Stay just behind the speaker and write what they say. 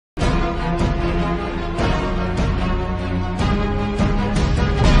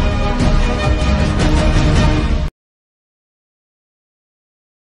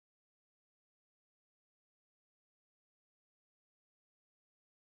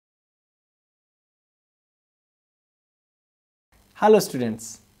Hello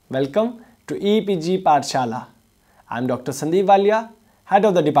students, welcome to EPG Pathshala. I am Dr. Sandeep Walia, Head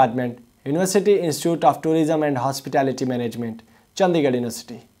of the Department, University Institute of Tourism and Hospitality Management, Chandigarh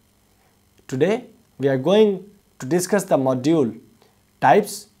University. Today we are going to discuss the module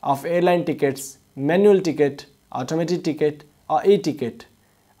Types of Airline Tickets, Manual Ticket, Automatic Ticket or E-Ticket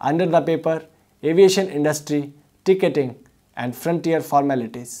under the paper Aviation Industry, Ticketing and Frontier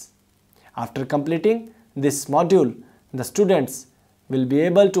Formalities. After completing this module, the students will be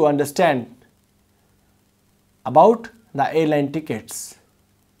able to understand about the airline tickets.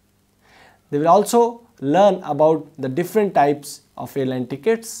 They will also learn about the different types of airline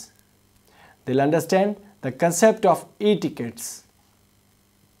tickets. They will understand the concept of e-tickets.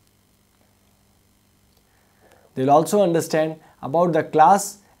 They will also understand about the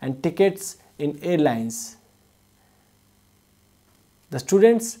class and tickets in airlines. The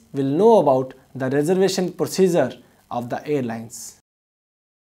students will know about the reservation procedure of the airlines.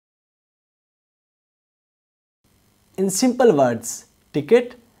 In simple words,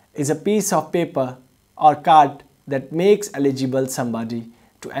 ticket is a piece of paper or card that makes eligible somebody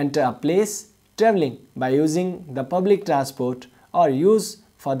to enter a place traveling by using the public transport or use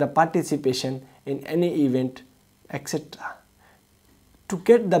for the participation in any event, etc. To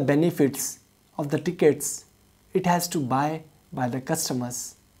get the benefits of the tickets, it has to buy by the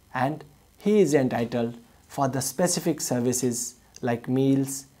customers and he is entitled for the specific services like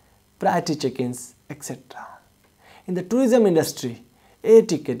meals, priority check-ins, etc. In the tourism industry, air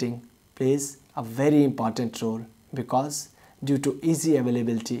ticketing plays a very important role because due to easy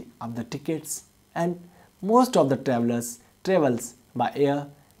availability of the tickets and most of the travels by air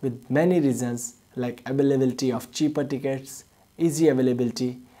with many reasons like availability of cheaper tickets, easy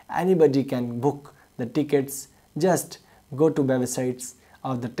availability, anybody can book the tickets, just go to websites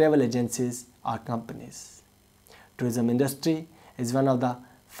of the travel agencies or companies. Tourism industry is one of the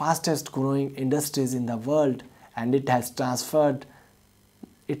fastest growing industries in the world and it has transferred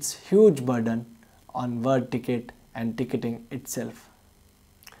its huge burden on world ticket and ticketing itself.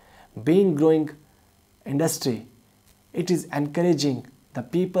 Being growing industry, it is encouraging the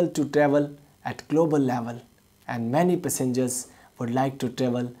people to travel at global level and many passengers would like to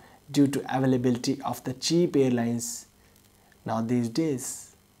travel due to availability of the cheap airlines now these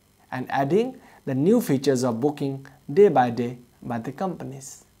days and adding the new features of booking day by day by the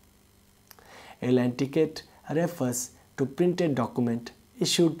companies. Airline ticket refers to printed document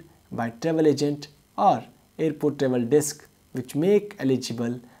issued by travel agent or airport travel desk which make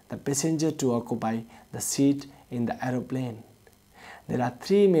eligible the passenger to occupy the seat in the aeroplane. There are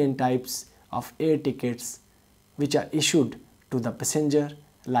three main types of air tickets which are issued to the passenger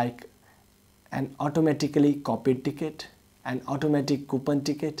like an automatically copied ticket, an automatic coupon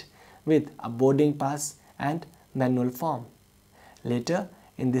ticket with a boarding pass and manual form. Later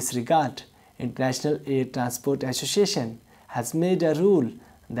in this regard, International Air Transport Association has made a rule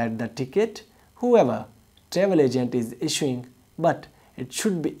that the ticket whoever travel agent is issuing but it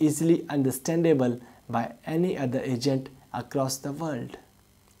should be easily understandable by any other agent across the world.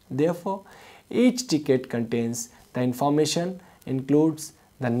 Therefore, each ticket contains the information includes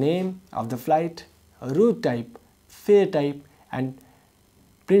the name of the flight, route type, fare type and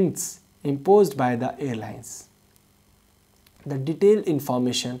prints imposed by the airlines. The detailed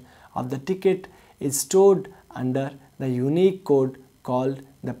information of the ticket is stored under the unique code called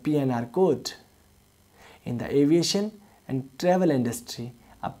the PNR code. In the aviation and travel industry,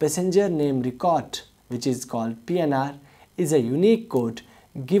 a passenger name record which is called PNR is a unique code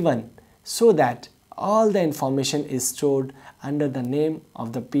given so that all the information is stored under the name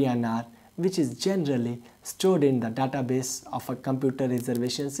of the PNR which is generally stored in the database of a computer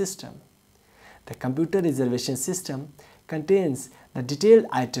reservation system. The computer reservation system contains the detailed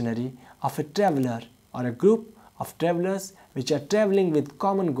itinerary of a traveler or a group of travelers which are traveling with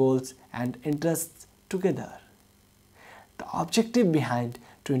common goals and interests together. The objective behind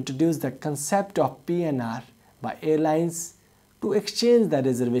to introduce the concept of PNR by airlines to exchange the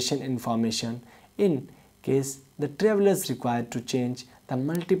reservation information in case the travelers require to change the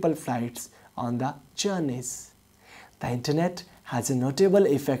multiple flights on the journeys. The internet has a notable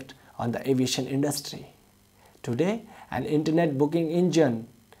effect on the aviation industry. Today, an internet booking engine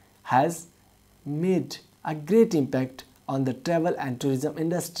has made a great impact on the travel and tourism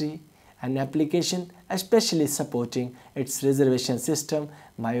industry, an application especially supporting its reservation system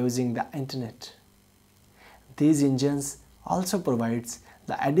by using the internet. These engines also provides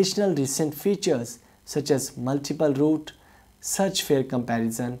the additional recent features such as multiple route, search fare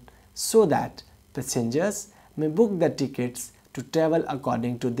comparison so that passengers may book the tickets to travel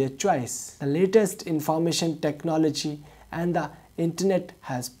according to their choice. The latest information technology and the internet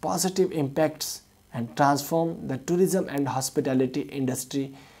has positive impacts and transformed the tourism and hospitality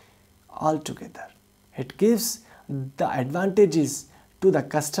industry altogether. It gives the advantages to the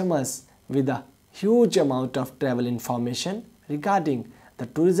customers with a huge amount of travel information regarding the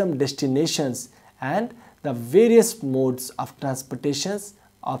tourism destinations and the various modes of transportation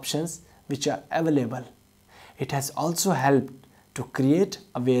options which are available. It has also helped to create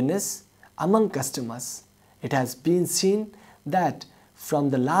awareness among customers. It has been seen that from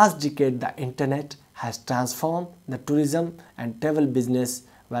the last decade the internet has transformed the tourism and travel business,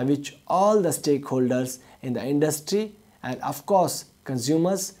 by which all the stakeholders in the industry and of course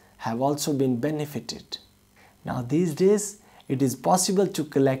consumers have also been benefited. Now these days it is possible to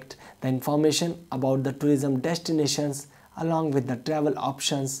collect the information about the tourism destinations along with the travel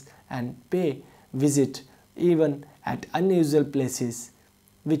options and pay visit even at unusual places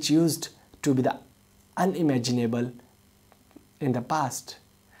which used to be the unimaginable in the past.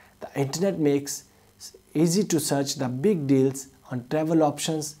 The internet makes it easy to search the big deals on travel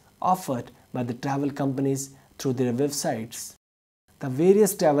options offered by the travel companies through their websites. The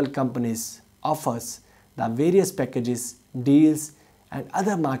various travel companies offers the various packages, deals and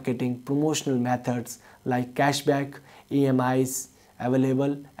other marketing promotional methods like cashback, EMIs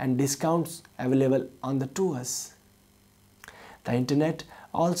available and discounts available on the tours. The internet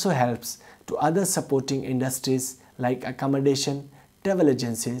also helps to other supporting industries like accommodation, travel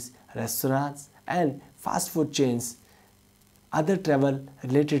agencies, restaurants and fast food chains, other travel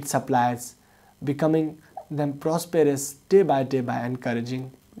related suppliers, becoming them prosperous day by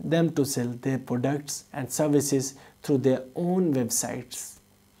encouraging them to sell their products and services through their own websites.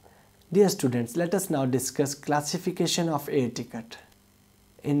 Dear students, let us now discuss classification of air ticket.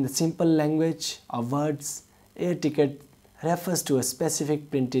 In the simple language of words, air ticket refers to a specific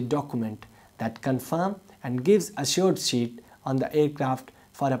printed document that confirms and gives a short sheet on the aircraft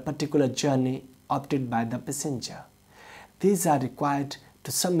for a particular journey opted by the passenger. These are required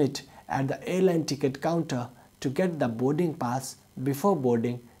to submit at the airline ticket counter to get the boarding pass before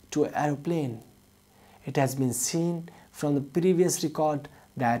boarding to an aeroplane. It has been seen from the previous record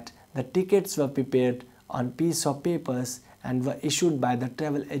that the tickets were prepared on piece of papers and were issued by the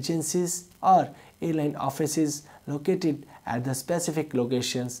travel agencies or airline offices located at the specific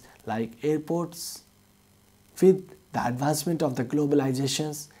locations like airports. With the advancement of the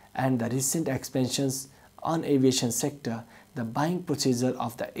globalizations and the recent expansions on aviation sector, the buying procedure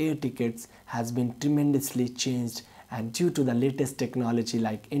of the air tickets has been tremendously changed, and due to the latest technology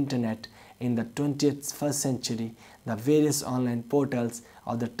like internet in the 21st century, the various online portals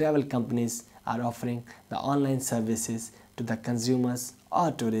of the travel companies are offering the online services to the consumers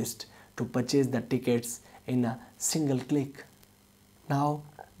or tourists to purchase the tickets in a single click. Now,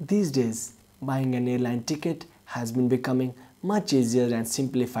 these days, buying an airline ticket has been becoming much easier and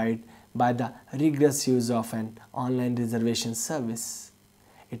simplified by the rigorous use of an online reservation service.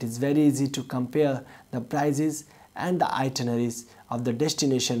 It is very easy to compare the prices and the itineraries of the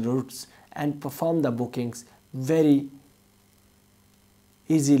destination routes and perform the bookings very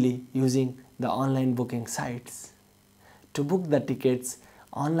easily using the online booking sites. To book the tickets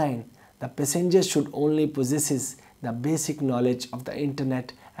online, the passenger should only possess the basic knowledge of the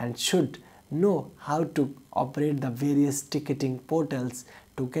internet and should know how to operate the various ticketing portals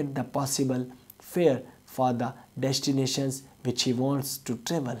to get the possible fare for the destinations which he wants to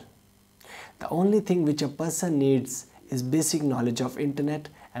travel. The only thing which a person needs is basic knowledge of internet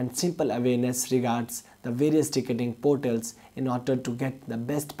and simple awareness regards the various ticketing portals in order to get the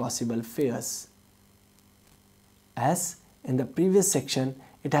best possible fares. As in the previous section,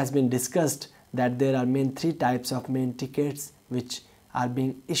 it has been discussed that there are three types of main tickets which are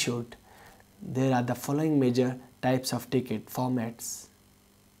being issued. There are the following major types of ticket formats.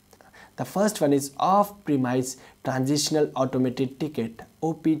 The first one is off-premise transitional automated ticket,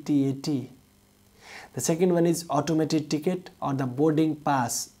 OPTAT. The second one is automated ticket or the boarding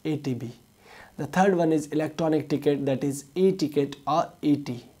pass, ATB. The third one is electronic ticket, that is e-ticket or ET.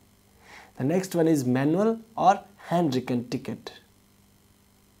 The next one is manual or handwritten ticket.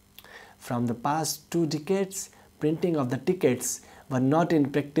 From the past 2 decades, printing of the tickets were not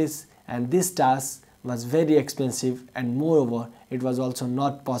in practice, and this task was very expensive, and moreover it was also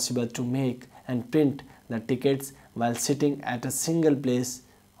not possible to make and print the tickets while sitting at a single place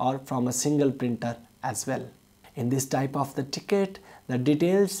or from a single printer as well. In this type of the ticket, the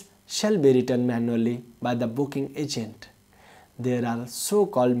details shall be written manually by the booking agent. There are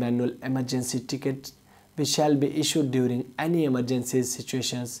so-called manual emergency tickets which shall be issued during any emergency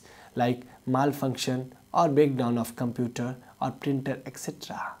situations like malfunction or breakdown of computer or printer,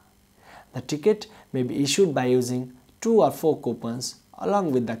 etc. The ticket may be issued by using 2 or 4 coupons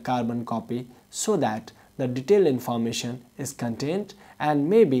along with the carbon copy so that the detailed information is contained and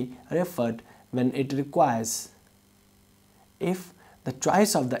may be referred when it requires. If the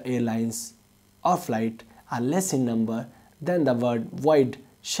choice of the airlines or flight are less in number, then the word void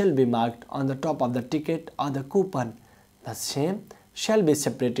shall be marked on the top of the ticket or the coupon. The same shall be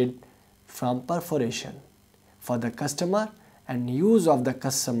separated from perforation. For the customer and use of the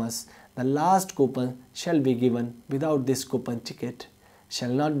customers, the last coupon shall be given. Without this coupon, ticket shall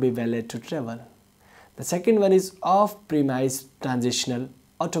not be valid to travel. The second one is off-premise transitional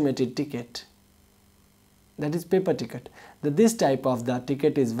automated ticket, that is paper ticket. This type of the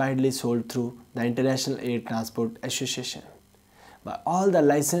ticket is widely sold through the International Air Transport Association. By all the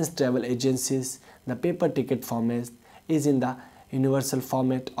licensed travel agencies, the paper ticket format is in the universal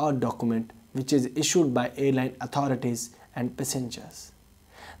format or document which is issued by airline authorities and passengers.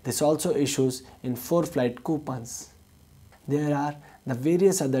 This also issues in 4 flight coupons. There are the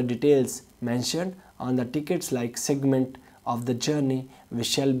various other details mentioned on the tickets like segment of the journey which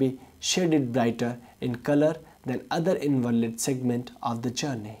shall be shaded brighter in color than other invalid segment of the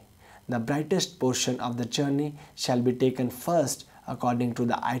journey. The brightest portion of the journey shall be taken first according to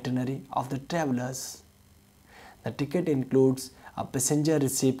the itinerary of the travelers. The ticket includes a passenger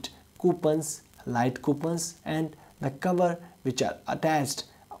receipt, coupons, light coupons and the cover which are attached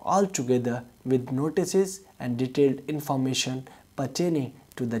all together with notices and detailed information pertaining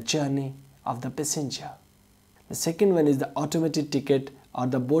to the journey of the passenger. The second one is the automated ticket or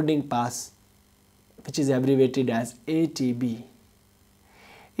the boarding pass, which is abbreviated as ATB.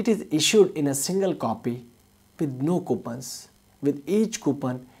 It is issued in a single copy with no coupons, with each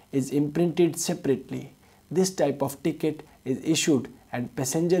coupon is imprinted separately. This type of ticket is issued and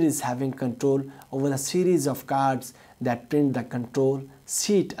passenger is having control over a series of cards that print the control,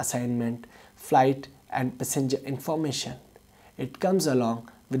 seat assignment, flight and passenger information. It comes along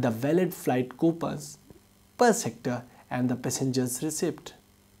with the valid flight coupons per sector and the passenger's receipt.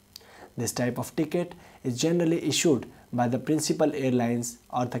 This type of ticket is generally issued by the principal airlines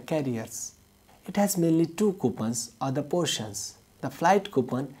or the carriers. It has mainly 2 coupons or the portions, the flight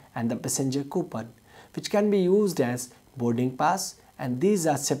coupon and the passenger coupon, which can be used as boarding pass, and these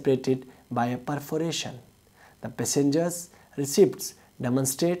are separated by a perforation. The passenger's receipts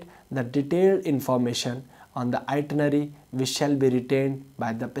demonstrate the detailed information on the itinerary which shall be retained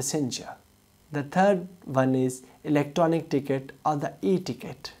by the passenger. The third one is electronic ticket or the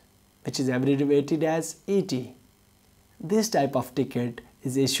e-ticket, which is abbreviated as ET. This type of ticket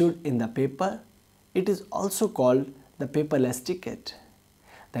is issued in the paper. It is also called the paperless ticket.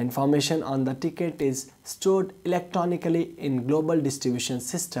 The information on the ticket is stored electronically in global distribution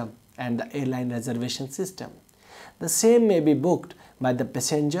system and the airline reservation system. The same may be booked by the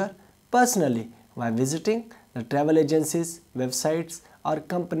passenger personally while visiting the travel agencies, websites or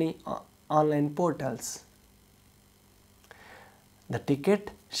company online portals. The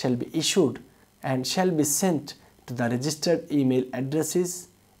ticket shall be issued and shall be sent to the registered email addresses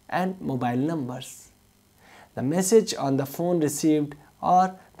and mobile numbers. The message on the phone received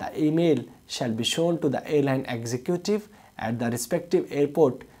or the email shall be shown to the airline executive at the respective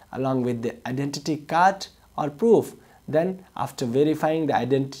airport along with the identity card or proof. Then, after verifying the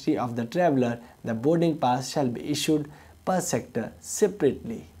identity of the traveler, the boarding pass shall be issued per sector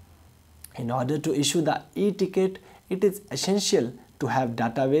separately. In order to issue the e-ticket, it is essential to have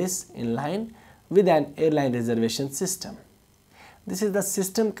database in line with an airline reservation system. This is the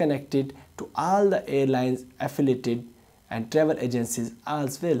system connected to all the airlines affiliated and travel agencies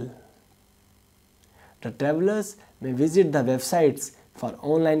as well. The travelers may visit the websites for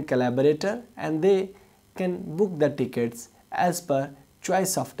online collaborator and they can book the tickets as per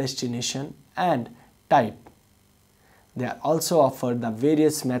choice of destination and type. They are also offered the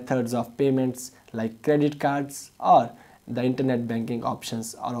various methods of payments like credit cards or the internet banking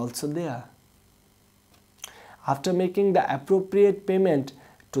options are also there. After making the appropriate payment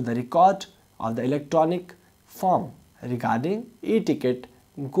to the record of the electronic form regarding e-ticket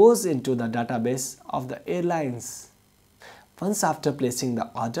goes into the database of the airlines. Once after placing the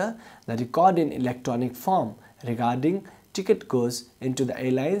order, the record in electronic form regarding ticket goes into the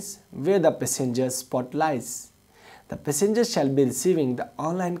airlines where the passenger's spot lies. The passenger shall be receiving the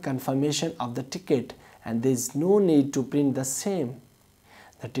online confirmation of the ticket and there is no need to print the same.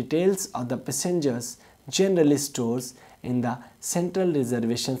 The details of the passengers generally stores in the central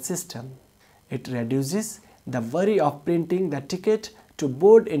reservation system. It reduces the worry of printing the ticket to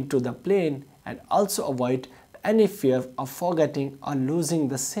board into the plane and also avoid any fear of forgetting or losing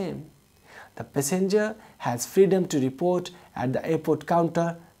the same. The passenger has freedom to report at the airport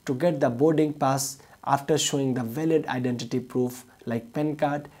counter to get the boarding pass after showing the valid identity proof like PAN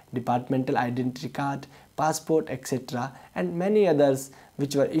card, departmental identity card, passport, etc., and many others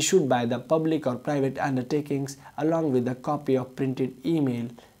which were issued by the public or private undertakings, along with a copy of printed email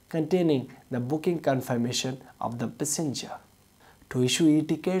containing the booking confirmation of the passenger. To issue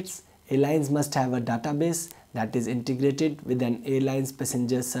e-tickets, airlines must have a database that is integrated with an airline's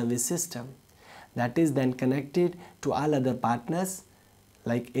passenger service system, that is then connected to all other partners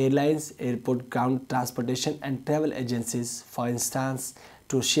like airlines, airport ground transportation and travel agencies, for instance,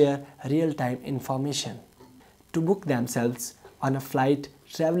 to share real-time information. To book themselves on a flight,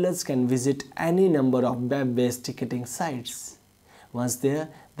 travelers can visit any number of web-based ticketing sites. Once there,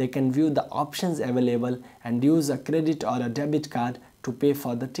 they can view the options available and use a credit or a debit card to pay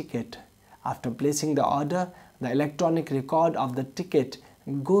for the ticket. After placing the order, the electronic record of the ticket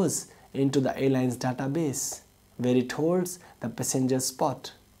goes into the airline's database, where it holds the passenger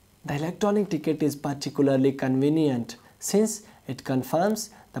spot. The electronic ticket is particularly convenient since it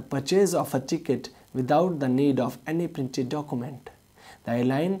confirms the purchase of a ticket without the need of any printed document. The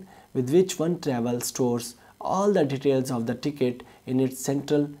airline with which one travels stores all the details of the ticket in its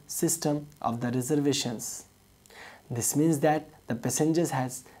central system of the reservations. This means that the passengers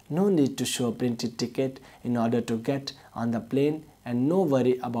has no need to show a printed ticket in order to get on the plane and no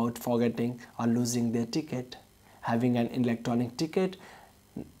worry about forgetting or losing their ticket. Having an electronic ticket,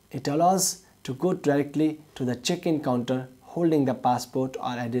 it allows to go directly to the check-in counter holding the passport or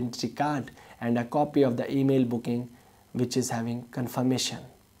identity card and a copy of the email booking which is having confirmation.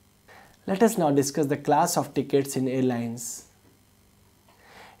 Let us now discuss the class of tickets in airlines.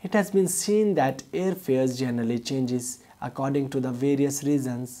 It has been seen that airfares generally changes according to the various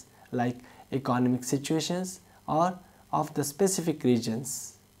reasons like economic situations or of the specific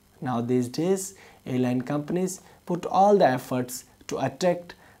regions. Now these days, airline companies put all the efforts to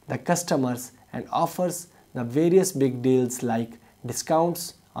attract the customers and offers the various big deals like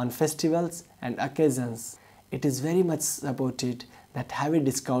discounts on festivals and occasions. It is very much supported that heavy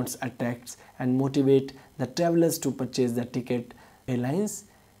discounts attracts and motivate the travelers to purchase the ticket. Airlines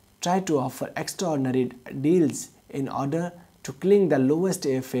try to offer extraordinary deals in order to cling the lowest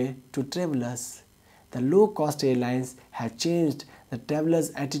airfare to travelers. The low-cost airlines have changed the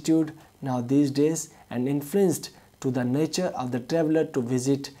traveler's attitude now these days and influenced to the nature of the traveler to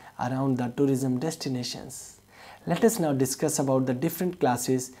visit around the tourism destinations. Let us now discuss about the different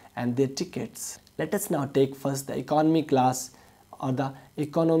classes and their tickets. Let us now take first the economy class or the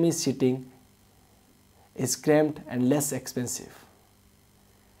economy seating is cramped and less expensive.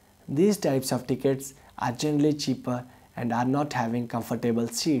 These types of tickets are generally cheaper and are not having comfortable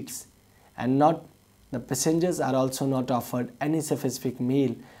seats, and the passengers are also not offered any specific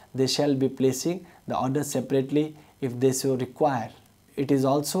meal. They shall be placing the order separately if they so require. It is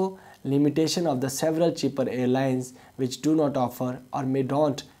also limitation of the several cheaper airlines which do not offer or may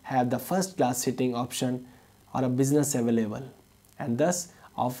don't have the first class seating option or a business available, and thus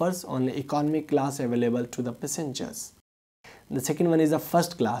offers only economy class available to the passengers. The second one is the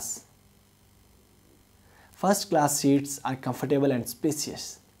first class. First class seats are comfortable and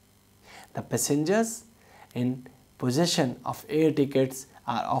spacious. The passengers in possession of air tickets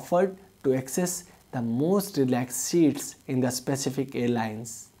are offered to access the most relaxed seats in the specific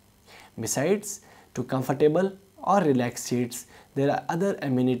airlines. Besides, to comfortable or relaxed seats, there are other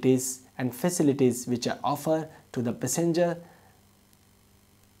amenities and facilities which are offered to the passenger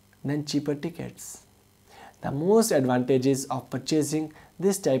than cheaper tickets. The most advantages of purchasing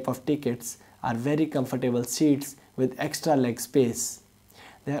this type of tickets are very comfortable seats with extra leg space.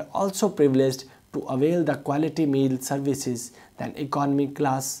 They are also privileged to avail the quality meal services than economy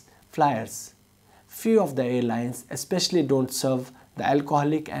class flyers. Few of the airlines especially don't serve the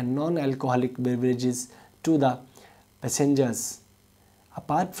alcoholic and non-alcoholic beverages to the passengers.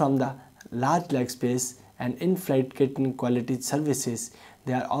 Apart from the large leg space and in-flight catering quality services,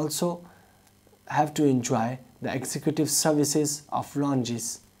 they are also have to enjoy the executive services of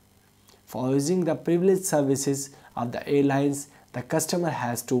lounges. For using the privileged services of the airlines, the customer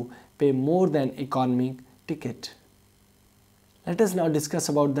has to pay more than economy ticket. Let us now discuss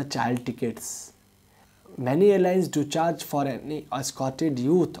about the child tickets. Many airlines do charge for any escorted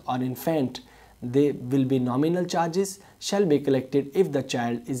youth or infant. They will be nominal charges shall be collected if the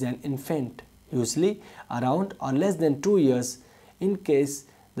child is an infant, usually around or less than 2 years. In case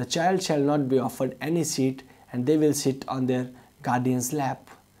the child shall not be offered any seat and they will sit on their guardian's lap.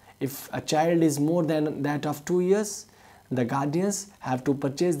 If a child is more than that of 2 years, the guardians have to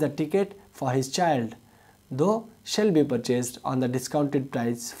purchase the ticket for his child, though shall be purchased on the discounted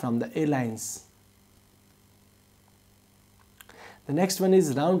price from the airlines. The next one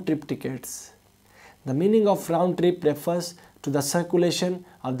is round trip tickets. The meaning of round trip refers to the circulation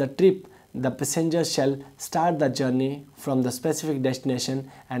of the trip. The passenger shall start the journey from the specific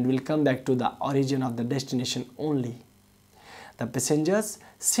destination and will come back to the origin of the destination only. The passengers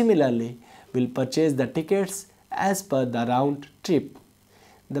similarly will purchase the tickets as per the round trip.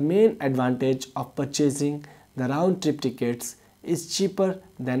 The main advantage of purchasing the round trip tickets is cheaper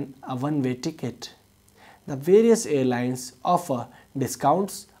than a one-way ticket. The various airlines offer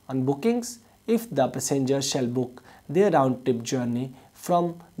discounts on bookings if the passenger shall book their round trip journey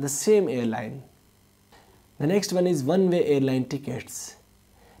from the same airline. The next one is one-way airline tickets.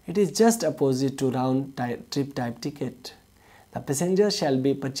 It is just opposite to round trip type ticket. The passenger shall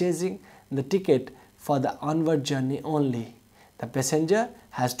be purchasing the ticket for the onward journey only. The passenger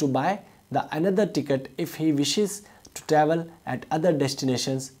has to buy another ticket if he wishes to travel at other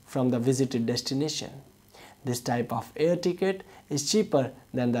destinations from the visited destination. This type of air ticket is cheaper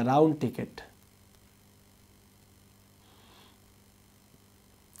than the round ticket.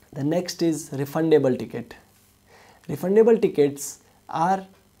 The next is refundable ticket. Refundable tickets are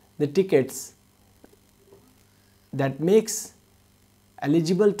the tickets that makes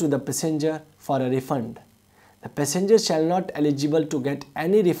eligible to the passenger for a refund. The passenger shall not eligible to get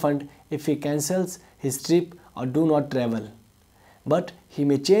any refund if he cancels his trip or do not travel, but he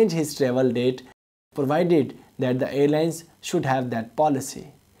may change his travel date provided that the airlines should have that policy.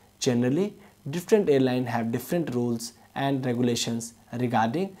 Generally, different airlines have different rules and regulations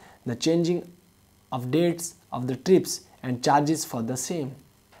regarding the changing of dates of the trips and charges for the same.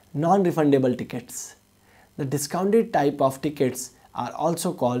 Non-refundable tickets. The discounted type of tickets are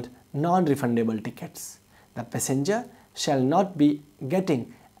also called non-refundable tickets. The passenger shall not be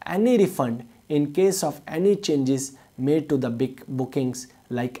getting any refund in case of any changes made to the big bookings,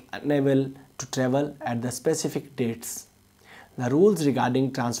 like unable to travel at the specific dates. The rules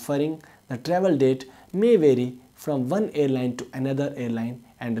regarding transferring the travel date may vary from one airline to another airline,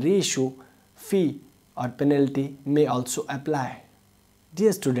 and reissue fee or penalty may also apply.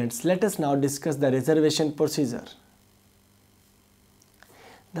 Dear students, let us now discuss the reservation procedure.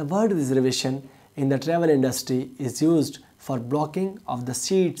 The word reservation in the travel industry is used for blocking of the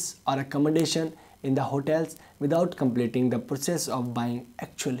seats or accommodation in the hotels without completing the process of buying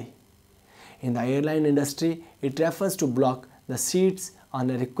actually. In the airline industry, it refers to block the seats on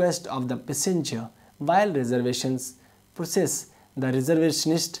a request of the passenger. While reservations process, the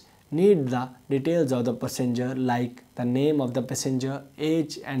reservationist need the details of the passenger like the name of the passenger,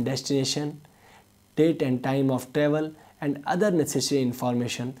 age and destination, date and time of travel, and other necessary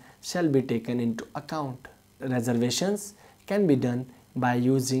information shall be taken into account. Reservations can be done by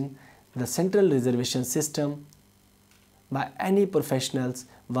using the central reservation system by any professionals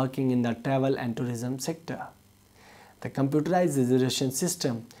working in the travel and tourism sector. The computerized reservation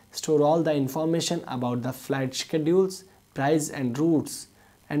system stores all the information about the flight schedules, price and routes,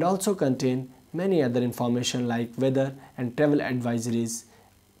 and also contain many other information like weather and travel advisories.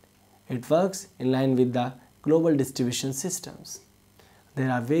 It works in line with the global distribution systems. There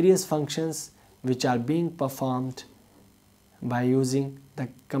are various functions which are being performed by using the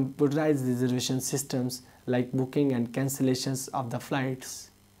computerized reservation systems like booking and cancellations of the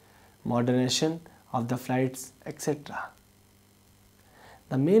flights, modernization of the flights, etc.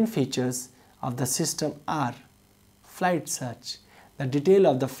 The main features of the system are flight search. The detail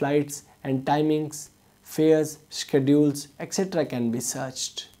of the flights and timings, fares, schedules, etc. can be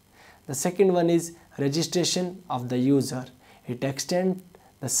searched. The second one is registration of the user. It extends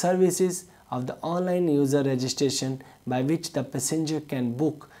the services of the online user registration by which the passenger can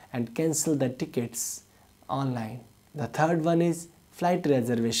book and cancel the tickets online. The third one is flight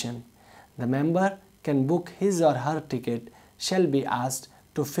reservation. The member can book his or her ticket, shall be asked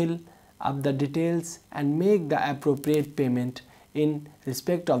to fill up the details and make the appropriate payment in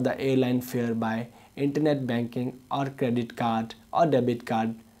respect of the airline fare by internet banking or credit card or debit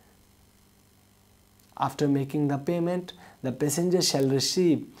card. After making the payment, the passenger shall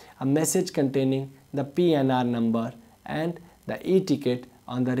receive a message containing the PNR number and the e-ticket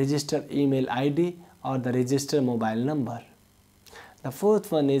on the registered email ID or the registered mobile number. The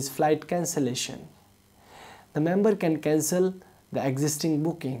fourth one is flight cancellation. The member can cancel the existing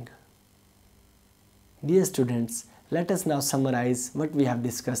booking. Dear students, let us now summarize what we have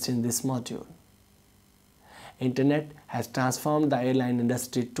discussed in this module. Internet has transformed the airline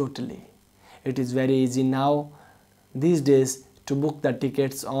industry totally. It is very easy now these days to book the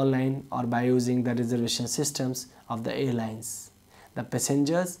tickets online or by using the reservation systems of the airlines. The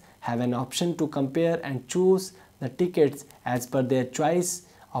passengers have an option to compare and choose the tickets as per their choice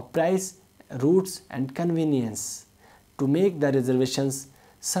of price, routes and convenience. To make the reservations,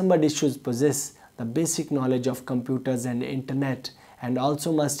 somebody should possess the basic knowledge of computers and internet, and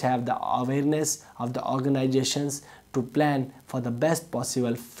also must have the awareness of the organizations to plan for the best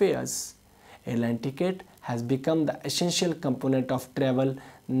possible fares. Airline ticket has become the essential component of travel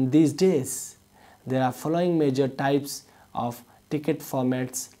these days. There are following major types of ticket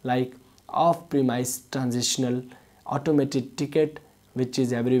formats like off-premise transitional automated ticket, which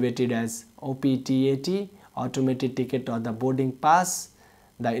is abbreviated as OPTAT, automated ticket or the boarding pass,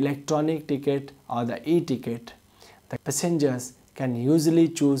 the electronic ticket or the e-ticket. The passengers can usually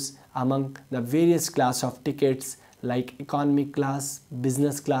choose among the various class of tickets like economy class,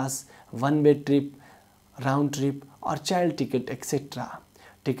 business class, one-way trip, round trip or child ticket, etc.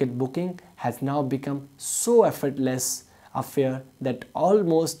 Ticket booking has now become so effortless affair that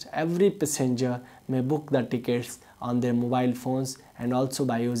almost every passenger may book the tickets on their mobile phones and also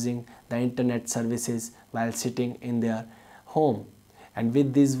by using the internet services while sitting in their home. And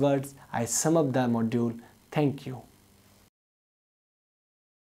with these words, I sum up the module. Thank you.